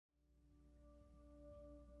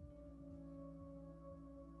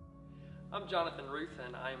I'm Jonathan Ruth,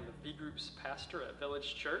 and I am the V Group's pastor at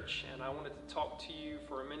Village Church, and I wanted to talk to you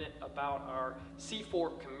for a minute about our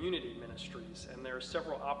C4 community ministries. And there are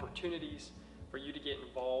several opportunities for you to get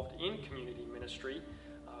involved in community ministry.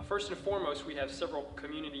 First and foremost, we have several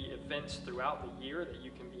community events throughout the year that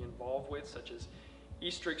you can be involved with, such as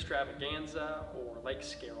Easter Extravaganza or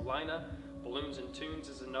Lakes Carolina. Balloons and Tunes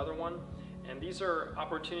is another one. And these are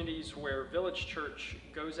opportunities where Village Church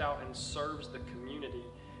goes out and serves the community.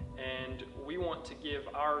 And we want to give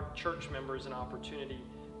our church members an opportunity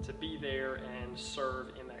to be there and serve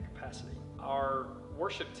in that capacity. Our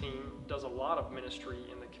worship team does a lot of ministry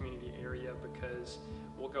in the community area because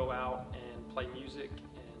we'll go out and play music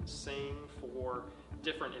and sing for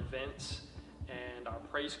different events. And our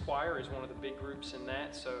praise choir is one of the big groups in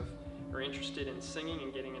that. So if you're interested in singing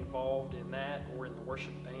and getting involved in that or in the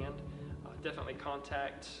worship band, definitely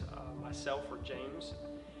contact myself or James.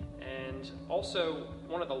 And also,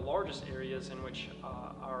 one of the largest areas in which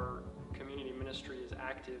our community ministry is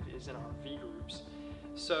active is in our V groups.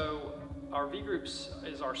 So our V groups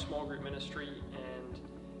is our small group ministry, and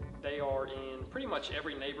they are in pretty much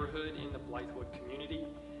every neighborhood in the Blythewood community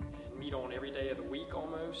and meet on every day of the week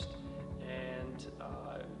almost. And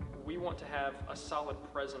we want to have a solid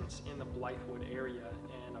presence in the Blythewood area,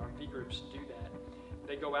 and our V groups do that.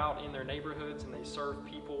 They go out in their neighborhoods and they serve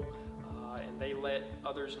people, and they let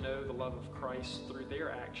others know the love of Christ through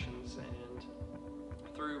their actions and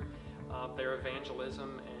through their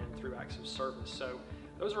evangelism and through acts of service. So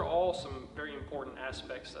those are all some very important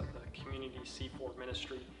aspects of the community C4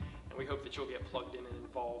 ministry, and we hope that you'll get plugged in and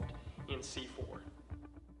involved in C4.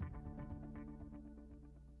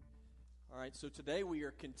 All right, so today we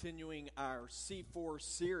are continuing our C4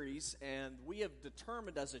 series, and we have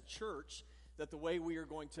determined as a church that the way we are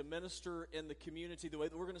going to minister in the community, the way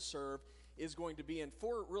that we're going to serve, is going to be in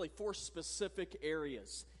four specific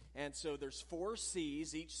areas. And so there's 4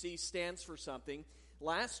 C's. Each C stands for something.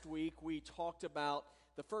 Last week we talked about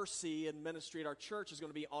the first C in ministry at our church is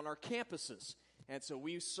going to be on our campuses. And so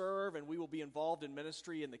we serve and we will be involved in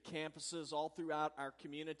ministry in the campuses all throughout our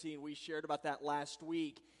community, and we shared about that last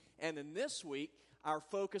week. And then this week, our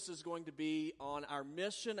focus is going to be on our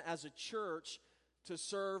mission as a church to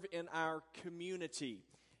serve in our community.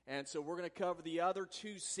 And so we're going to cover the other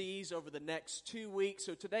 2 C's over the next 2 weeks.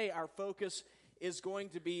 So today our focus is going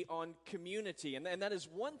to be on community. And that is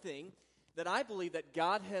one thing that I believe that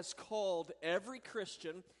God has called every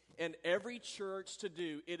Christian and every church to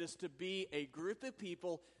do. It is to be a group of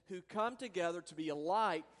people who come together to be a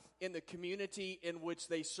light in the community in which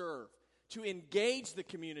they serve, to engage the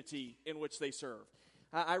community in which they serve.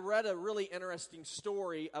 I read a really interesting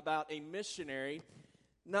story about a missionary.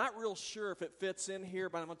 Not real sure if it fits in here,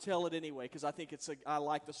 but I'm going to tell it anyway because I think I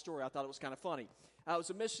like the story. I thought it was kind of funny. It was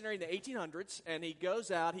a missionary in the 1800s, and he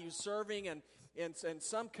goes out. He was serving in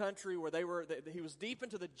some country where he was deep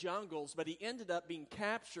into the jungles, but he ended up being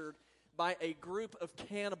captured by a group of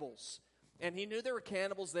cannibals. And he knew there were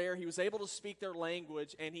cannibals there. He was able to speak their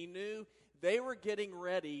language, and he knew they were getting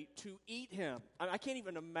ready to eat him. I can't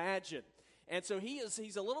even imagine. And so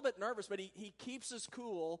he's a little bit nervous, but he keeps his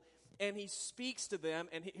cool, and he speaks to them,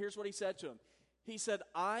 and here's what he said to them. He said,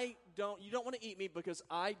 you don't want to eat me because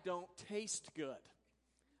I don't taste good.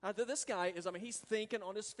 This guy he's thinking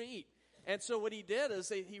on his feet. And so what he did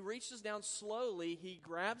is he reaches down slowly, he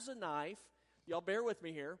grabs a knife, y'all bear with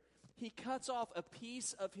me here, he cuts off a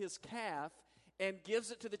piece of his calf and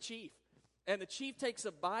gives it to the chief. And the chief takes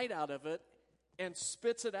a bite out of it and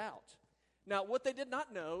spits it out. Now, what they did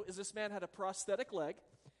not know is this man had a prosthetic leg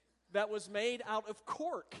that was made out of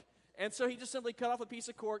cork. And so he just simply cut off a piece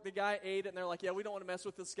of cork. The guy ate it, and they're like, yeah, we don't want to mess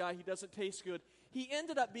with this guy. He doesn't taste good. He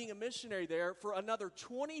ended up being a missionary there for another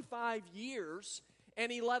 25 years,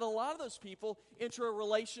 and he led a lot of those people into a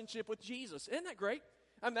relationship with Jesus. Isn't that great?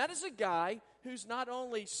 That is a guy who's not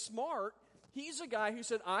only smart, he's a guy who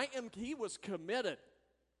said, he was committed.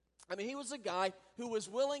 He was a guy who was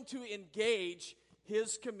willing to engage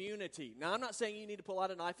his community. Now, I'm not saying you need to pull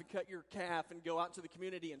out a knife and cut your calf and go out into the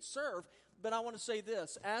community and serve, but I want to say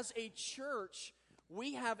this. As a church,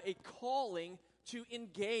 we have a calling to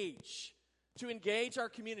engage our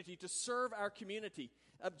community, to serve our community.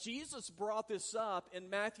 Jesus brought this up in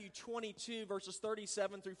Matthew 22, verses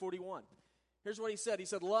 37 through 41. Here's what he said. He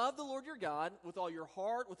said, love the Lord your God with all your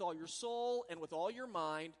heart, with all your soul, and with all your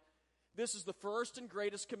mind. This is the first and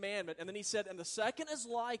greatest commandment. And then he said, and the second is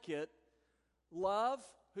like it. Love,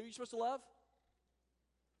 who are you supposed to love?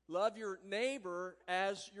 Love your neighbor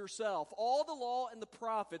as yourself. All the law and the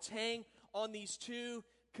prophets hang on these 2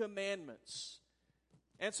 commandments.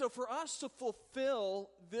 And so for us to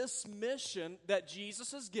fulfill this mission that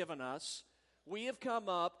Jesus has given us, we have come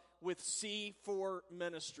up with C4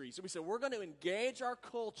 Ministries. And we said we're going to engage our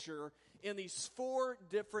culture in these 4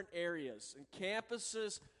 different areas, in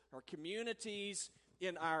campuses, our communities,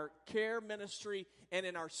 in our care ministry, and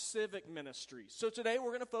in our civic ministry. So today we're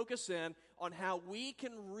going to focus in on how we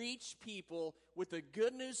can reach people with the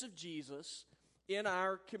good news of Jesus in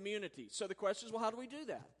our community. So the question is, well, how do we do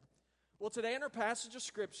that? Well, today in our passage of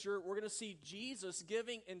Scripture, we're going to see Jesus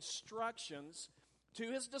giving instructions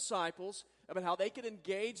to his disciples about how they could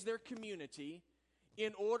engage their community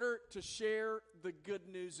in order to share the good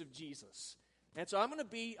news of Jesus. And so I'm going to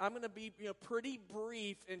be pretty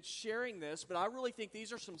brief in sharing this, but I really think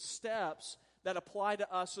these are some steps that apply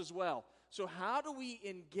to us as well. So how do we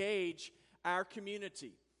engage our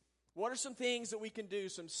community? What are some things that we can do,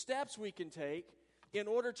 some steps we can take in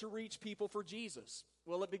order to reach people for Jesus?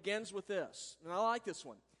 Well, it begins with this, and I like this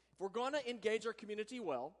one. If we're going to engage our community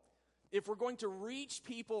well, if we're going to reach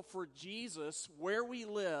people for Jesus where we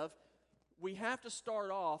live, we have to start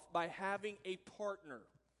off by having a partner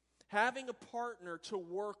to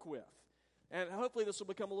work with. And hopefully this will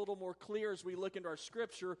become a little more clear as we look into our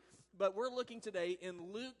Scripture, but we're looking today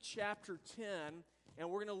in Luke chapter 10, and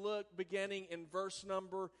we're going to look beginning in verse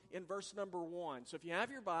number 1. So if you have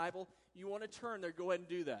your Bible, you want to turn there, go ahead and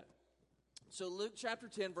do that. So Luke chapter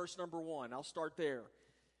 10, verse number 1, I'll start there.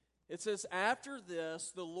 It says, "After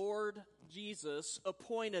this, the Lord Jesus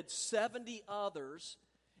appointed 70 others,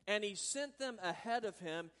 and he sent them ahead of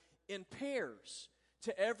him in pairs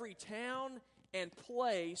to every town and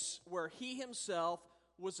place where he himself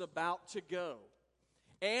was about to go.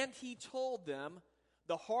 And he told them,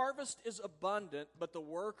 'The harvest is abundant, but the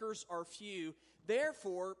workers are few.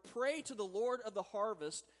 Therefore, pray to the Lord of the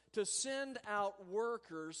harvest to send out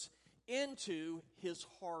workers into his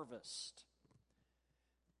harvest.'"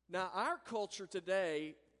 Now, our culture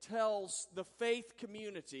today tells the faith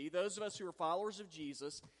community, those of us who are followers of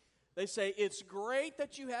Jesus, they say, it's great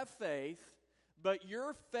that you have faith, but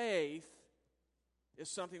your faith is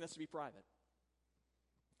something that's to be private.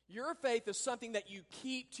 Your faith is something that you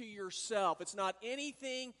keep to yourself. It's not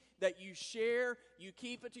anything that you share. You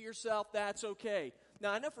keep it to yourself. That's okay.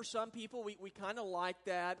 Now, I know for some people, we kind of like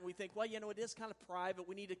that. We think, well, it is kind of private.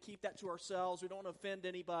 We need to keep that to ourselves. We don't want to offend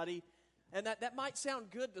anybody. And that might sound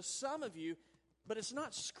good to some of you, but it's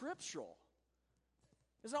not scriptural.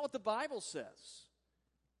 It's not what the Bible says.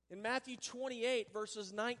 In Matthew 28,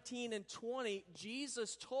 verses 19 and 20,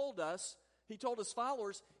 Jesus told us, he told his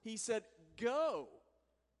followers, he said, go.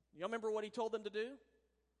 Y'all remember what he told them to do?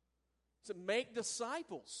 He said, make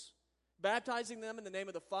disciples, baptizing them in the name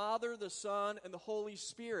of the Father, the Son, and the Holy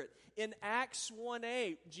Spirit. In Acts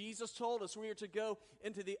 1:8, Jesus told us we are to go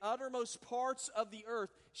into the uttermost parts of the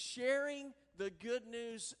earth, sharing the good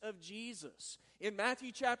news of Jesus. In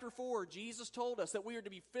Matthew chapter 4, Jesus told us that we are to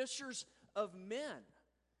be fishers of men.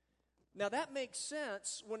 Now that makes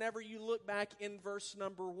sense whenever you look back in verse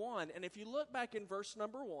number 1. And if you look back in verse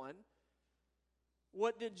number 1,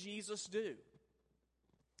 what did Jesus do?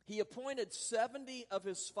 He appointed 70 of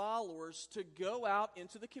his followers to go out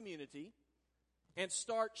into the community and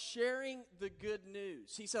start sharing the good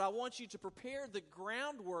news. He said, I want you to prepare the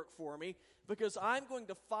groundwork for me because I'm going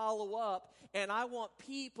to follow up and I want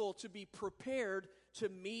people to be prepared to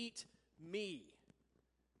meet me.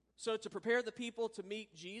 So to prepare the people to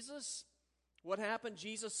meet Jesus, what happened?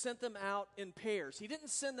 Jesus sent them out in pairs. He didn't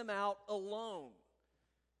send them out alone.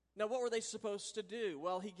 Now, what were they supposed to do?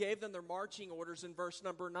 Well, he gave them their marching orders in verse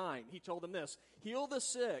number 9. He told them this, heal the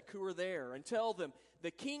sick who are there and tell them,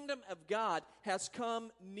 the kingdom of God has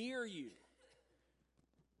come near you.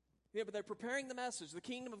 Yeah, but they're preparing the message. The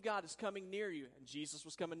kingdom of God is coming near you. And Jesus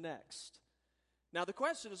was coming next. Now, the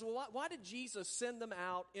question is, well, why did Jesus send them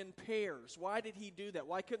out in pairs? Why did he do that?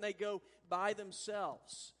 Why couldn't they go by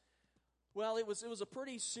themselves? Well, it was a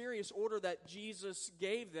pretty serious order that Jesus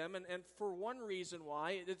gave them, and for one reason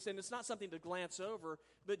why, it's not something to glance over,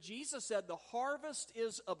 but Jesus said the harvest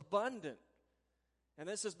is abundant. And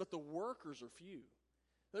then it says, but the workers are few.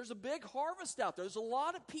 There's a big harvest out there. There's a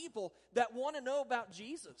lot of people that want to know about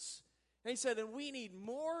Jesus. And he said, and we need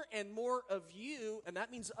more and more of you, and that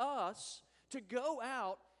means us, to go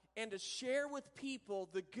out and to share with people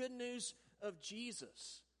the good news of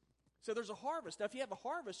Jesus. So there's a harvest. Now, if you have a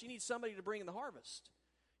harvest, you need somebody to bring in the harvest.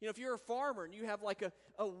 You know, if you're a farmer and you have like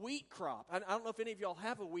a wheat crop, I don't know if any of y'all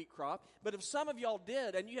have a wheat crop, but if some of y'all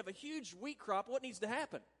did and you have a huge wheat crop, what needs to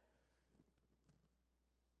happen?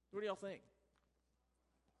 What do y'all think?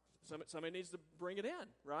 Somebody needs to bring it in,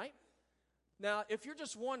 right? Now, if you're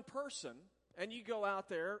just one person and you go out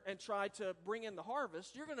there and try to bring in the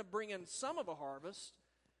harvest, you're going to bring in some of a harvest,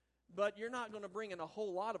 but you're not going to bring in a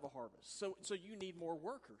whole lot of a harvest. So you need more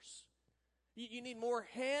workers. You need more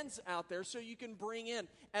hands out there so you can bring in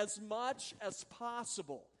as much as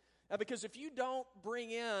possible. Because if you don't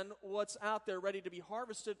bring in what's out there ready to be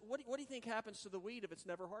harvested, what do you think happens to the wheat if it's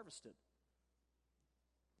never harvested?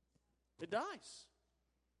 It dies.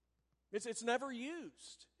 It's never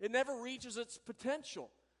used. It never reaches its potential.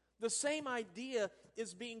 The same idea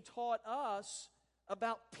is being taught us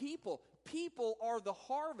about people. People are the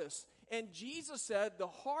harvest. And Jesus said the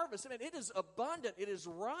harvest, it is abundant, it is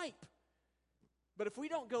ripe. But if we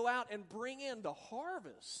don't go out and bring in the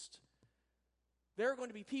harvest, there are going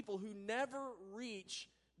to be people who never reach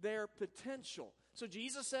their potential. So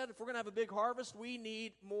Jesus said if we're going to have a big harvest, we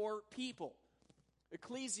need more people.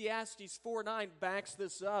 Ecclesiastes 4:9 backs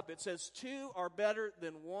this up. It says, 2 are better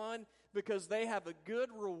than 1 because they have a good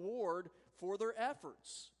reward for their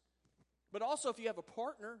efforts. But also if you have a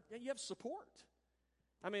partner, you have support.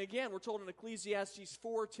 Again, we're told in Ecclesiastes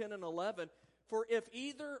 4:10 and 11, for if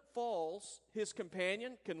either falls, his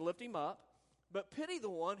companion can lift him up, but pity the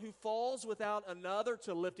one who falls without another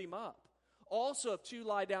to lift him up. Also, if 2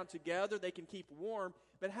 lie down together, they can keep warm,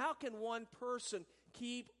 but how can one person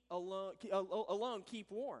keep alone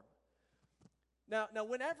keep warm? Now,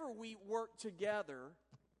 whenever we work together,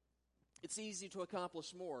 it's easy to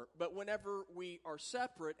accomplish more. But whenever we are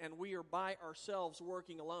separate and we are by ourselves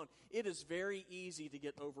working alone, it is very easy to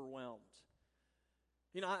get overwhelmed.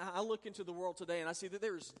 I look into the world today and I see that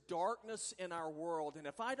there's darkness in our world. And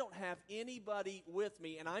if I don't have anybody with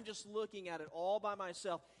me and I'm just looking at it all by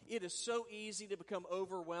myself, it is so easy to become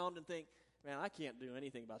overwhelmed and think, man, I can't do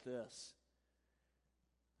anything about this.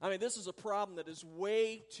 This is a problem that is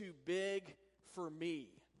way too big for me.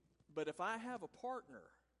 But if I have a partner,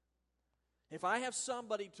 if I have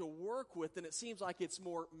somebody to work with, then it seems like it's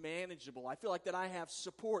more manageable. I feel like that I have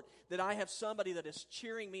support, that I have somebody that is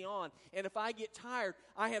cheering me on. And if I get tired,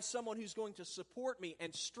 I have someone who's going to support me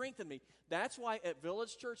and strengthen me. That's why at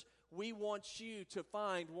Village Church, we want you to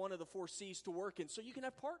find one of the 4 C's to work in so you can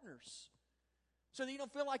have partners. So that you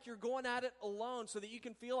don't feel like you're going at it alone, so that you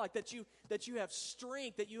can feel like that you have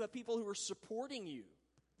strength, that you have people who are supporting you.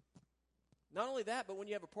 Not only that, but when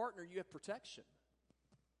you have a partner, you have protection.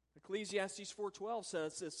 Ecclesiastes 4:12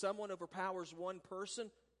 says, if someone overpowers one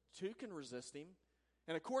person, 2 can resist him.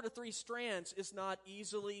 And a cord of 3 strands is not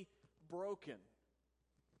easily broken.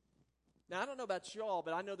 Now, I don't know about y'all,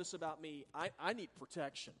 but I know this about me. I need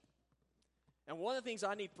protection. And one of the things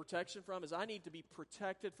I need protection from is I need to be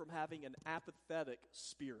protected from having an apathetic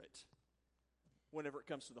spirit whenever it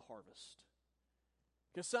comes to the harvest.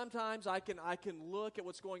 Because sometimes I can look at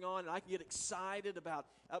what's going on and I can get excited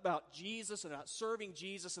about Jesus and about serving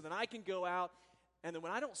Jesus, and then I can go out, and then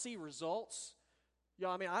when I don't see results,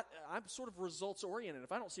 I'm sort of results oriented.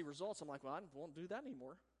 If I don't see results, I'm like, well, I won't do that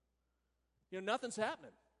anymore. Nothing's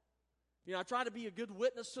happening. I try to be a good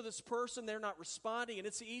witness to this person. They're not responding, and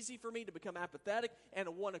it's easy for me to become apathetic and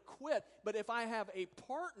to want to quit. But if I have a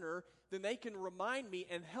partner, then they can remind me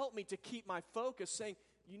and help me to keep my focus, saying,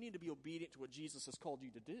 you need to be obedient to what Jesus has called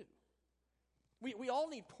you to do. We all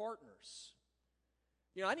need partners.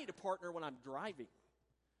 I need a partner when I'm driving.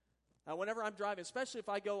 Whenever I'm driving, especially if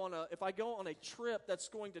I go on a trip that's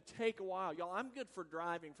going to take a while, y'all, I'm good for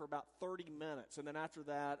driving for about 30 minutes, and then after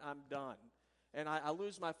that, I'm done. And I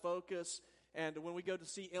lose my focus. And when we go to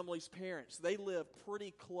see Emily's parents, they live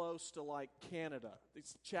pretty close to like Canada.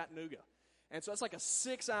 It's Chattanooga. And so it's like a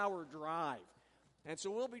 6-hour drive. And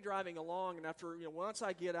so we'll be driving along, and after, once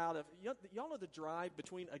I get out of, y'all know the drive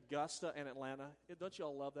between Augusta and Atlanta? Don't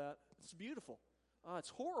y'all love that? It's beautiful. It's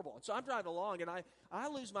horrible. And so I'm driving along, and I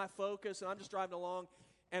lose my focus, and I'm just driving along.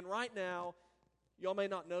 And right now, y'all may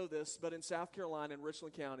not know this, but in South Carolina, in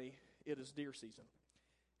Richland County, it is deer season.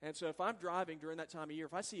 And so if I'm driving during that time of year,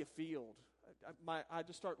 if I see a field, I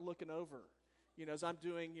just start looking over, as I'm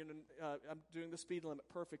doing the speed limit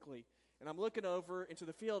perfectly. And I'm looking over into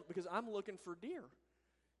the field because I'm looking for deer.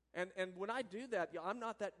 And when I do that, I'm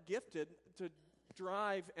not that gifted to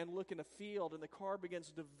drive and look in a field, and the car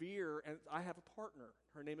begins to veer, and I have a partner.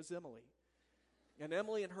 Her name is Emily. And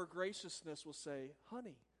Emily, in her graciousness, will say,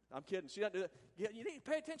 honey, I'm kidding. She doesn't do that. You need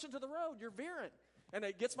to pay attention to the road. You're veering. And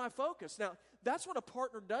it gets my focus. Now, that's what a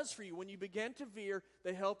partner does for you. When you begin to veer,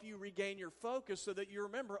 they help you regain your focus so that you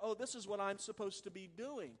remember, oh, this is what I'm supposed to be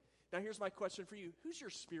doing. Now, here's my question for you. Who's your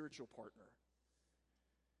spiritual partner?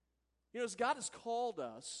 As God has called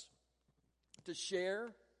us to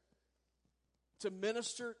share, to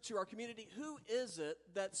minister to our community, who is it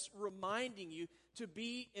that's reminding you to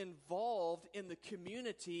be involved in the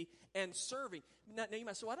community and serving? Now you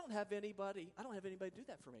might say, well, I don't have anybody to do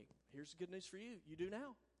that for me. Here's the good news for you. You do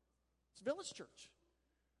now. It's Village Church.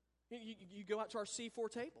 You go out to our C4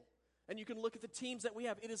 table. And you can look at the teams that we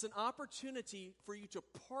have. It is an opportunity for you to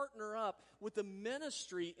partner up with the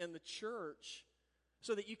ministry in the church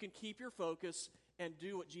so that you can keep your focus and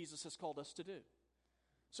do what Jesus has called us to do.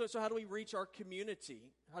 So how do we reach our community?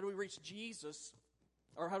 How do we reach Jesus?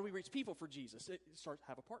 Or how do we reach people for Jesus? It starts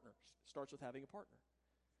have a partner. It starts with having a partner.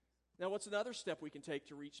 Now, what's another step we can take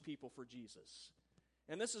to reach people for Jesus?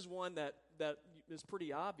 And this is one that is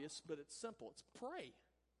pretty obvious, but it's simple. It's pray.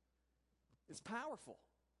 It's powerful.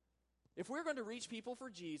 If we're going to reach people for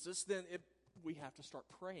Jesus, then we have to start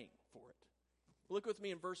praying for it. Look with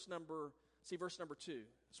me in verse number 2.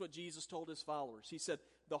 That's what Jesus told his followers. He said,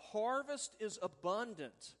 "The harvest is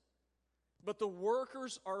abundant, but the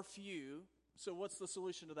workers are few." So what's the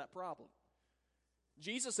solution to that problem?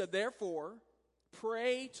 Jesus said, "Therefore,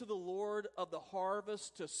 pray to the Lord of the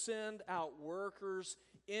harvest to send out workers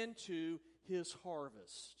into his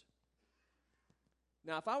harvest."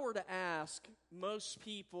 Now, if I were to ask most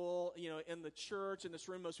people, in the church, in this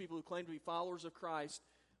room, most people who claim to be followers of Christ,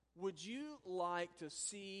 would you like to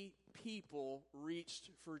see people reached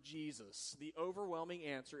for Jesus? The overwhelming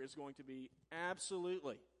answer is going to be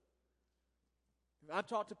absolutely. I've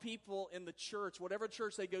talked to people in the church, whatever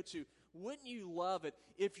church they go to, wouldn't you love it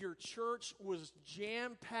if your church was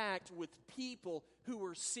jam-packed with people who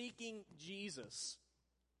were seeking Jesus?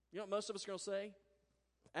 You know what most of us are going to say?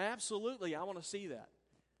 Absolutely, I want to see that.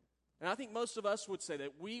 And I think most of us would say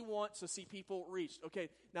that we want to see people reached. Okay,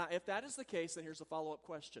 now if that is the case, then here's a follow-up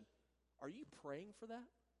question. Are you praying for that?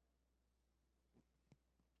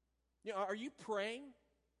 Are you praying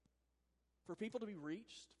for people to be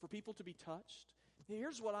reached, for people to be touched?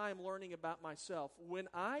 Here's what I am learning about myself. When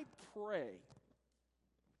I pray,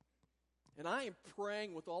 and I am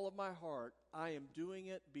praying with all of my heart, I am doing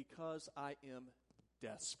it because I am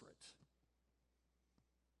desperate.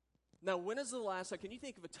 Now, when is the last time, can you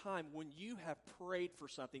think of a time when you have prayed for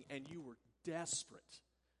something and you were desperate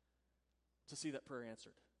to see that prayer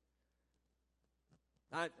answered?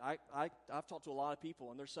 I've talked to a lot of people,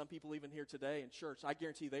 and there's some people even here today in church. I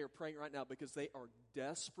guarantee they are praying right now because they are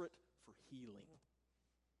desperate for healing.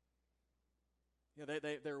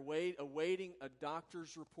 They're awaiting a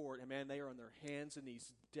doctor's report, and man, they are on their hands and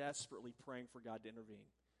knees desperately praying for God to intervene.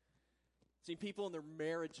 Seen people in their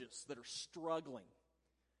marriages that are struggling,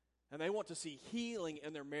 and they want to see healing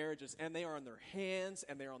in their marriages, and they are on their hands,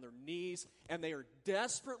 and they're on their knees, and they are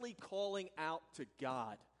desperately calling out to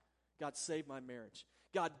God. God, save my marriage.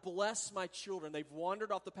 God, bless my children. They've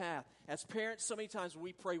wandered off the path. As parents, so many times when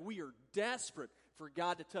we pray, we are desperate for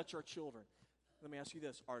God to touch our children. Let me ask you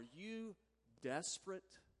this. Are you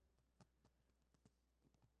desperate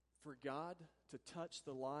for God to touch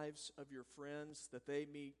the lives of your friends, that they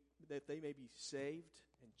may be saved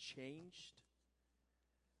and changed?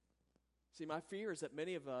 See, my fear is that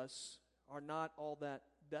many of us are not all that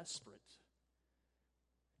desperate.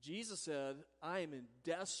 Jesus said, I am in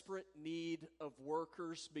desperate need of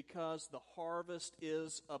workers because the harvest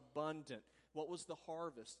is abundant. What was the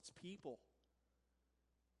harvest? It's people.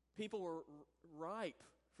 People were ripe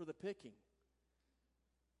for the picking.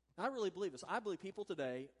 I really believe this. I believe people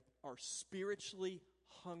today are spiritually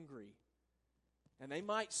hungry. And they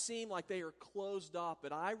might seem like they are closed off,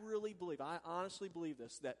 but I honestly believe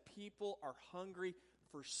this, that people are hungry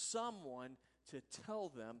for someone to tell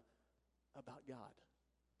them about God.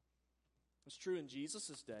 It's true in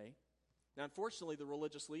Jesus' day. Now, unfortunately, the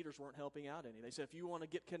religious leaders weren't helping out any. They said, if you want to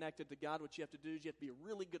get connected to God, what you have to do is you have to be a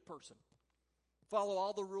really good person. Follow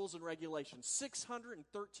all the rules and regulations.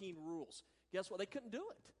 613 rules. Guess what? They couldn't do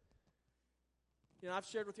it. I've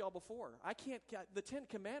shared with y'all before. The 10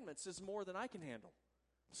 Commandments is more than I can handle.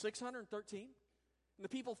 613. And the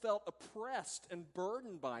people felt oppressed and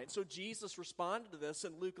burdened by it. So Jesus responded to this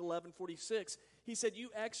in Luke 11:46. He said,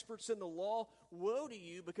 you experts in the law, woe to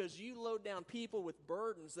you, because you load down people with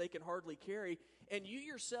burdens they can hardly carry, and you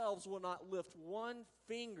yourselves will not lift one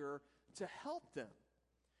finger to help them.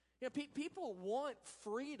 People want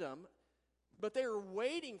freedom, but they are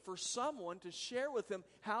waiting for someone to share with them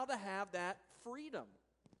how to have that freedom.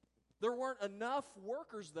 There weren't enough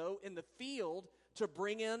workers, though, in the field to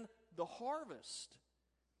bring in the harvest.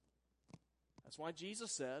 That's why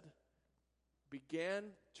Jesus said, begin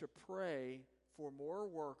to pray for more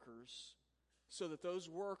workers so that those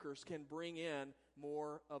workers can bring in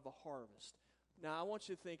more of a harvest. Now, I want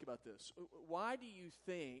you to think about this. Why do you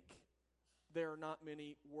think there are not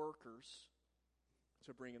many workers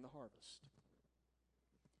to bring in the harvest?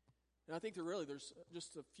 And I think there's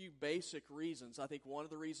just a few basic reasons. I think one of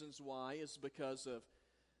the reasons why is because of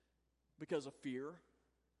fear.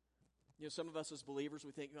 Some of us as believers,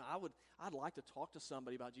 we think, I'd like to talk to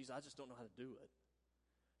somebody about Jesus. I just don't know how to do it.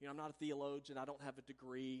 I'm not a theologian. I don't have a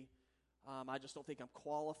degree. I just don't think I'm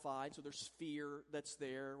qualified. So there's fear that's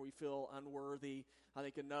there. We feel unworthy. I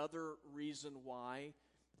think another reason why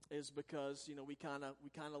is because, we kind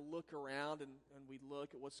of look around and we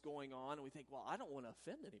look at what's going on and we think, well, I don't want to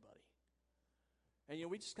offend anybody. And,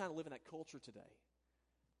 we just kind of live in that culture today.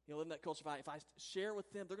 Live in that culture. If I share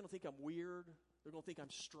with them, they're going to think I'm weird. They're going to think I'm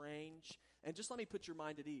strange. And just let me put your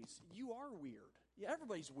mind at ease. You are weird. Yeah,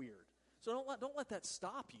 everybody's weird. So don't let that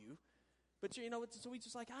stop you. But, so we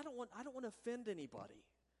just I don't want to offend anybody.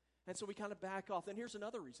 And so we kind of back off. And here's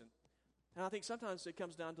another reason. And I think sometimes it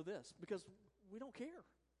comes down to this. Because we don't care.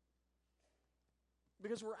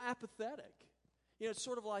 Because we're apathetic. It's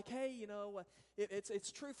sort of like, hey,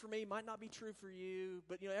 it's true for me, might not be true for you,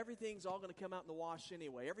 but, everything's all going to come out in the wash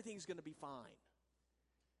anyway. Everything's going to be fine.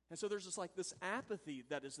 And so there's just this apathy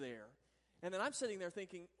that is there. And then I'm sitting there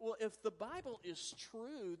thinking, well, if the Bible is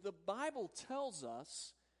true, the Bible tells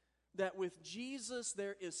us that with Jesus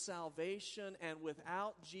there is salvation, and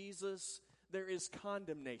without Jesus there is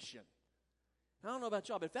condemnation. I don't know about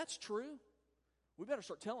y'all, but if that's true, we better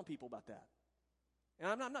start telling people about that. And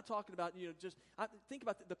I'm not talking about, think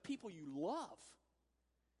about the people you love.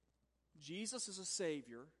 Jesus is a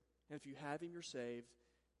Savior, and if you have Him, you're saved.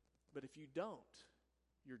 But if you don't,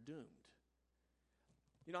 you're doomed.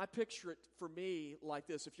 I picture it for me like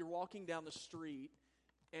this. If you're walking down the street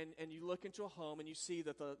and you look into a home and you see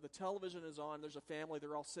that the television is on, there's a family,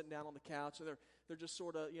 they're all sitting down on the couch, and they're just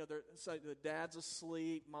sort of, the dad's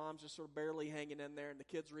asleep, mom's just sort of barely hanging in there, and the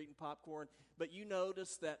kids are eating popcorn. But you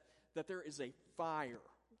notice that there is a fire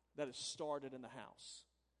that has started in the house.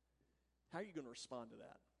 How are you going to respond to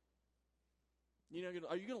that?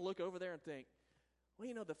 Are you going to look over there and think, well,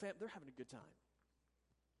 they're having a good time.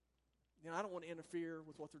 I don't want to interfere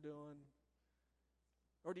with what they're doing.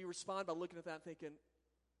 Or do you respond by looking at that and thinking,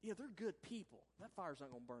 they're good people. That fire's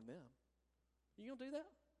not going to burn them. You going to do that?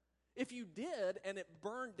 If you did and it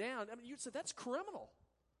burned down, you'd say that's criminal.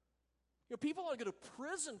 People ought to go to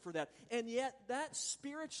prison for that. And yet that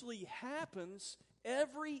spiritually happens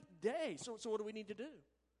every day. So what do we need to do?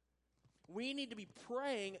 We need to be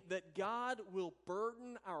praying that God will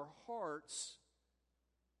burden our hearts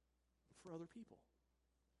for other people.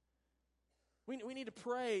 We need to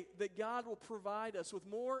pray that God will provide us with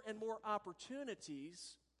more and more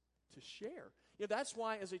opportunities to share. That's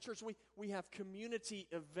why as a church we have community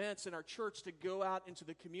events in our church to go out into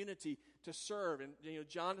the community to serve. And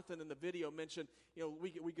Jonathan in the video mentioned,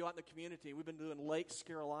 we go out in the community. We've been doing Lakes,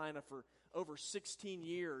 Carolina for over 16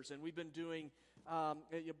 years, and we've been doing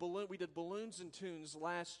we did Balloons and Tunes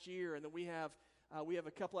last year, and then we have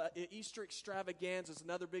a couple of Easter extravaganzas,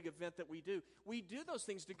 another big event that we do. We do those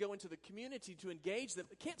things to go into the community to engage them.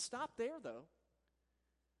 It can't stop there, though.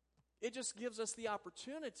 It just gives us the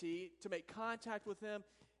opportunity to make contact with them,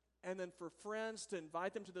 and then for friends to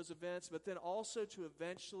invite them to those events, but then also to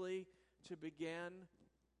eventually to begin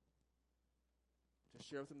to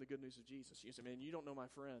share with them the good news of Jesus. You say, man, you don't know my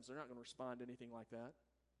friends. They're not going to respond to anything like that.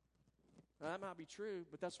 Now, that might be true,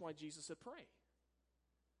 but that's why Jesus said pray.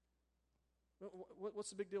 What's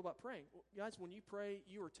the big deal about praying? Well, guys, when you pray,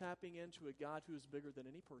 you are tapping into a God who is bigger than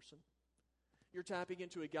any person. You're tapping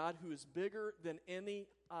into a God who is bigger than any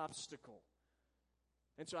obstacle.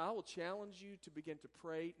 And so I will challenge you to begin to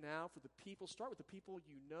pray now for the people. Start with the people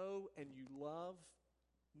you know and you love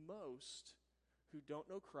most who don't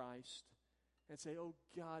know Christ, and say, oh,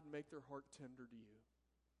 God, make their heart tender to you.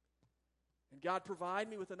 And God, provide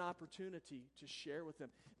me with an opportunity to share with them.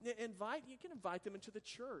 You can invite them into the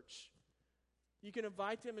church. You can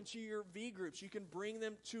invite them into your V groups. You can bring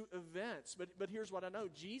them to events. But here's what I know.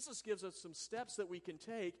 Jesus gives us some steps that we can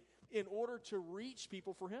take in order to reach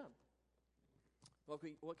people for Him. What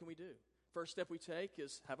can we do? First step we take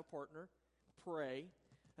is have a partner, pray,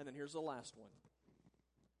 and then here's the last one.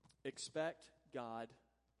 Expect God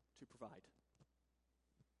to provide.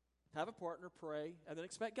 Have a partner, pray, and then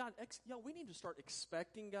expect God. We need to start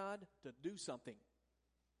expecting God to do something.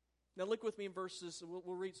 Now look with me in verses,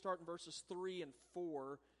 we'll start in verses 3 and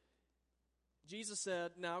 4. Jesus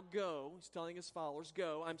said, now go, He's telling His followers,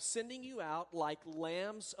 go, I'm sending you out like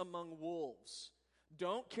lambs among wolves.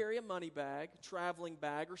 Don't carry a money bag, traveling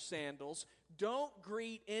bag, or sandals. Don't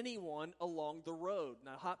greet anyone along the road.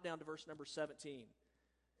 Now hop down to verse number 17.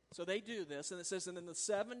 So they do this, and it says, and then the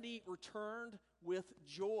 70 returned with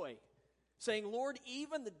joy, saying, Lord,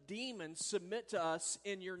 even the demons submit to us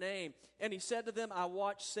in your name. And He said to them, I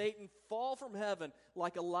watched Satan fall from heaven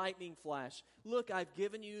like a lightning flash. Look, I've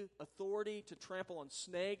given you authority to trample on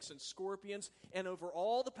snakes and scorpions and over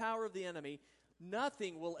all the power of the enemy.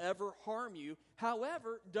 Nothing will ever harm you.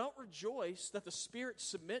 However, don't rejoice that the spirits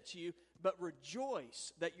submit to you, but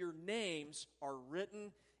rejoice that your names are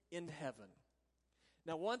written in heaven.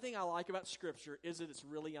 Now, one thing I like about Scripture is that it's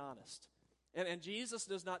really honest. And Jesus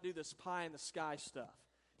does not do this pie-in-the-sky stuff.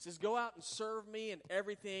 He says, go out and serve me, and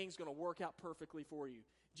everything's going to work out perfectly for you.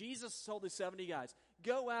 Jesus told his 70 guys,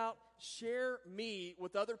 go out, share me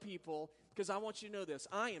with other people, because I want you to know this.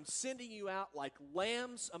 I am sending you out like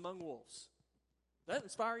lambs among wolves. Does that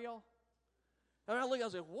inspire y'all? I mean, I look, I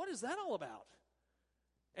was like, what is that all about?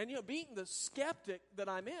 And, being the skeptic that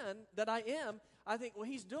I am, I think, well,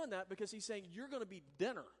 he's doing that because he's saying, you're going to be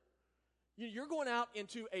dinner. You're going out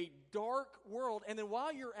into a dark world, and then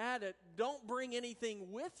while you're at it, don't bring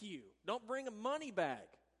anything with you. Don't bring a money bag.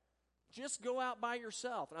 Just go out by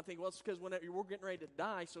yourself. And I think, well, it's because we're getting ready to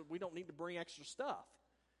die, so we don't need to bring extra stuff.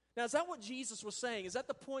 Now, is that what Jesus was saying? Is that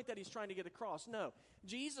the point that he's trying to get across? No.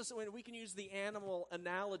 Jesus, we can use the animal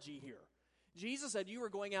analogy here. Jesus said you were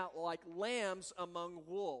going out like lambs among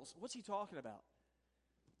wolves. What's he talking about?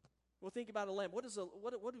 Well, think about a lamb. What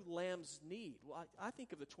do lambs need? Well, I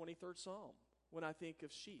think of the 23rd Psalm when I think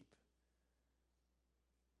of sheep.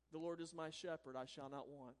 The Lord is my shepherd, I shall not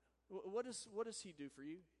want. What does he do for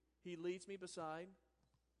you? He leads me beside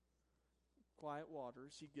quiet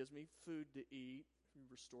waters. He gives me food to eat. He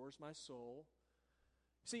restores my soul.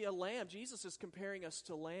 See, a lamb, Jesus is comparing us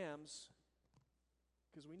to lambs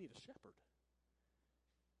because we need a shepherd.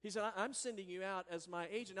 He said, I'm sending you out as my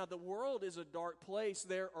agent. Now, the world is a dark place.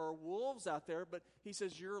 There are wolves out there, but he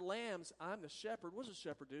says, you're lambs. I'm the shepherd. What does a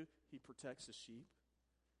shepherd do? He protects the sheep.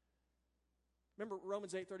 Remember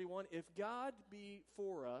Romans 8:31? If God be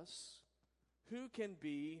for us, who can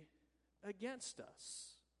be against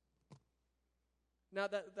us? Now,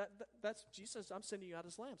 that's Jesus. I'm sending you out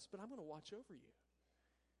as lambs, but I'm going to watch over you.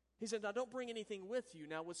 He said, now don't bring anything with you.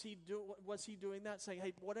 Now, was he doing that? Saying,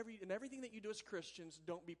 hey, and everything that you do as Christians,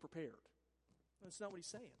 don't be prepared. That's not what he's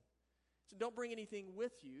saying. So don't bring anything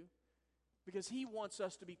with you because he wants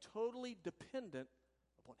us to be totally dependent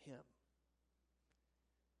upon him.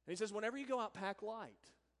 And he says, whenever you go out, pack light.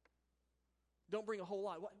 Don't bring a whole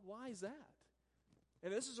lot. Why is that?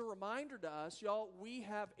 And this is a reminder to us, y'all, we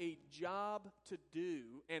have a job to do,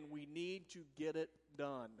 and we need to get it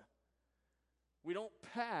done. We don't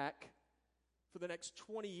pack for the next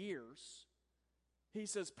 20 years. He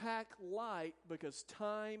says pack light because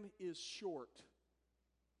time is short.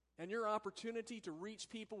 And your opportunity to reach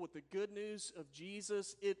people with the good news of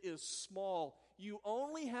Jesus, it is small. You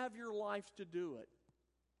only have your life to do it.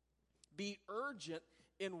 Be urgent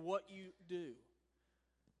in what you do.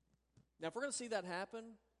 Now, if we're going to see that happen,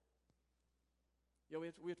 we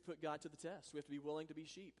have to put God to the test. We have to be willing to be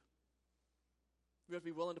sheep. We have to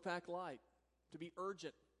be willing to pack light, to be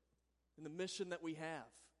urgent in the mission that we have.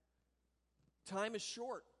 Time is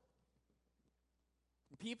short.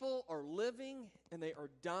 People are living and they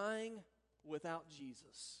are dying without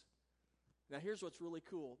Jesus. Now, here's what's really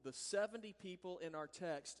cool. The 70 people in our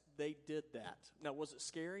text, they did that. Now, was it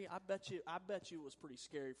scary? I bet you it was pretty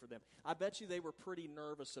scary for them. I bet you they were pretty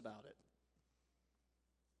nervous about it.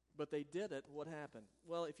 But they did it. What happened?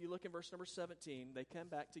 Well, if you look in verse number 17, they come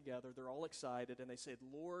back together. They're all excited, and they said,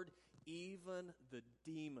 Lord, even the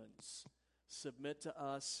demons submit to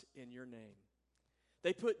us in your name.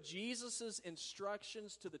 They put Jesus'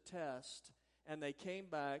 instructions to the test, and they came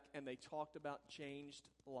back and they talked about changed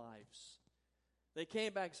lives. They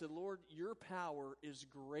came back and said, Lord, your power is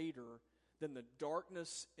greater than the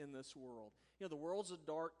darkness in this world. The world's a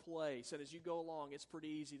dark place, and as you go along, it's pretty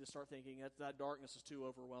easy to start thinking that darkness is too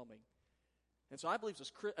overwhelming. And so I believe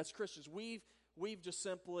as Christians, we've just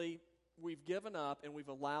simply, we've given up and we've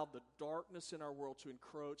allowed the darkness in our world to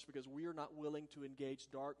encroach because we are not willing to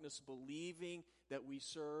engage darkness, believing that we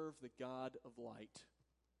serve the God of light,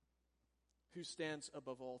 who stands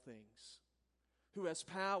above all things, who has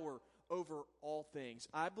power over all things.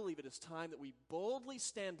 I believe it is time that we boldly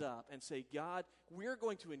stand up and say, God, we're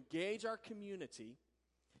going to engage our community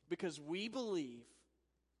because we believe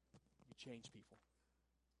you change people,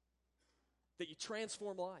 that you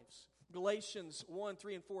transform lives. Galatians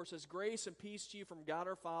 1:3-4 says, grace and peace to you from God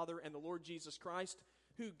our Father and the Lord Jesus Christ,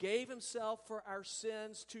 who gave himself for our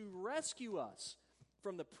sins to rescue us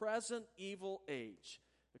from the present evil age,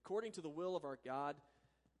 according to the will of our God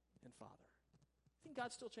and Father. Think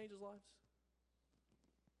God still changes lives?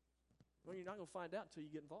 Well, you're not going to find out until you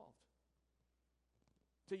get involved,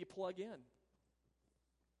 until you plug in, until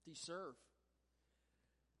you serve.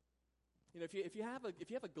 If you have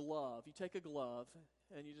a glove, you take a glove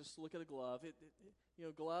and you just look at a glove.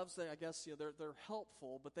 Gloves, I guess they're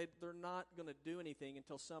helpful, but they're not going to do anything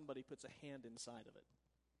until somebody puts a hand inside of it.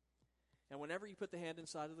 And whenever you put the hand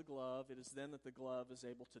inside of the glove, it is then that the glove is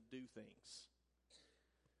able to do things.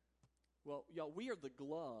 Well, y'all, we are the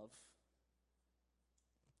glove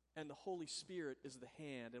And the Holy Spirit is the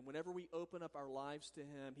hand. And whenever we open up our lives to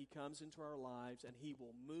Him, He comes into our lives and He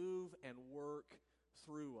will move and work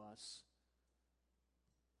through us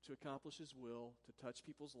to accomplish His will, to touch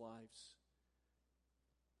people's lives,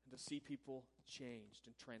 and to see people changed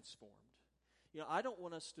and transformed. I don't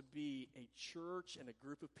want us to be a church and a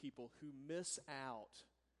group of people who miss out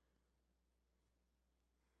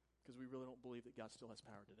because we really don't believe that God still has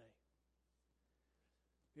power today.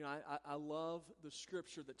 I love the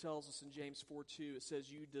scripture that tells us in James 4:2, it says,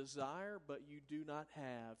 you desire, but you do not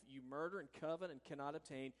have. You murder and covet and cannot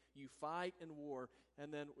obtain. You fight and war.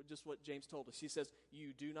 And then just what James told us. He says,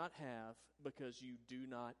 you do not have because you do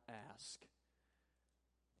not ask.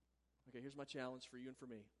 Okay, here's my challenge for you and for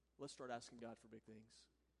me. Let's start asking God for big things.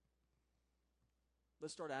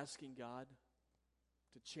 Let's start asking God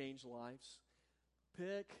to change lives.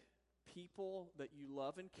 Pick people that you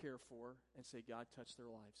love and care for and say, God, touch their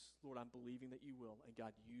lives. Lord, I'm believing that you will, and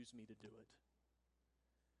God, use me to do it.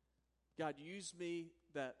 God, use me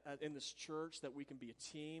that in this church that we can be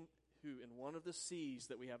a team who, in one of the C's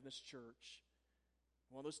that we have in this church,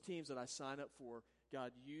 one of those teams that I sign up for,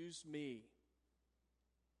 God, use me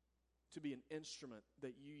to be an instrument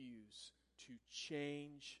that you use to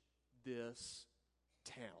change this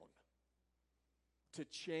town, to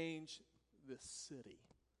change this city,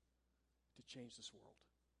 to change this world.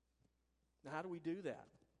 Now, how do we do that?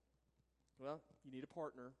 Well, you need a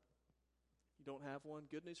partner. You don't have one?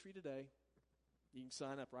 Good news for you today. You can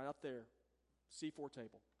sign up right up there. C4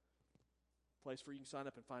 table. Place where you can sign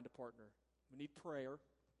up and find a partner. We need prayer,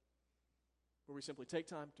 where we simply take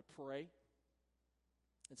time to pray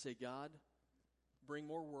and say, God, bring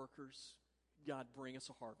more workers. God, bring us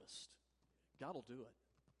a harvest. God will do it.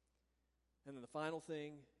 And then the final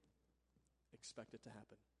thing, expect it to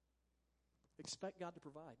happen. Expect God to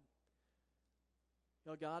provide.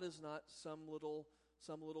 God is not some little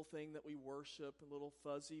thing that we worship, a little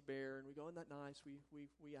fuzzy bear, and we go, isn't that nice?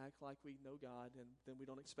 We act like we know God, and then we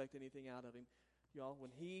don't expect anything out of Him. Y'all,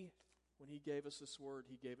 when He gave us this word,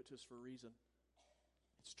 He gave it to us for a reason.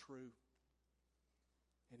 It's true.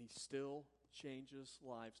 And He still changes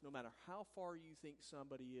lives. No matter how far you think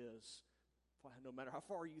somebody is, no matter how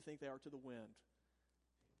far you think they are to the wind,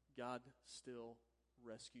 God still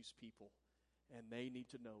rescues people. And they need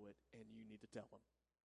to know it, and you need to tell them.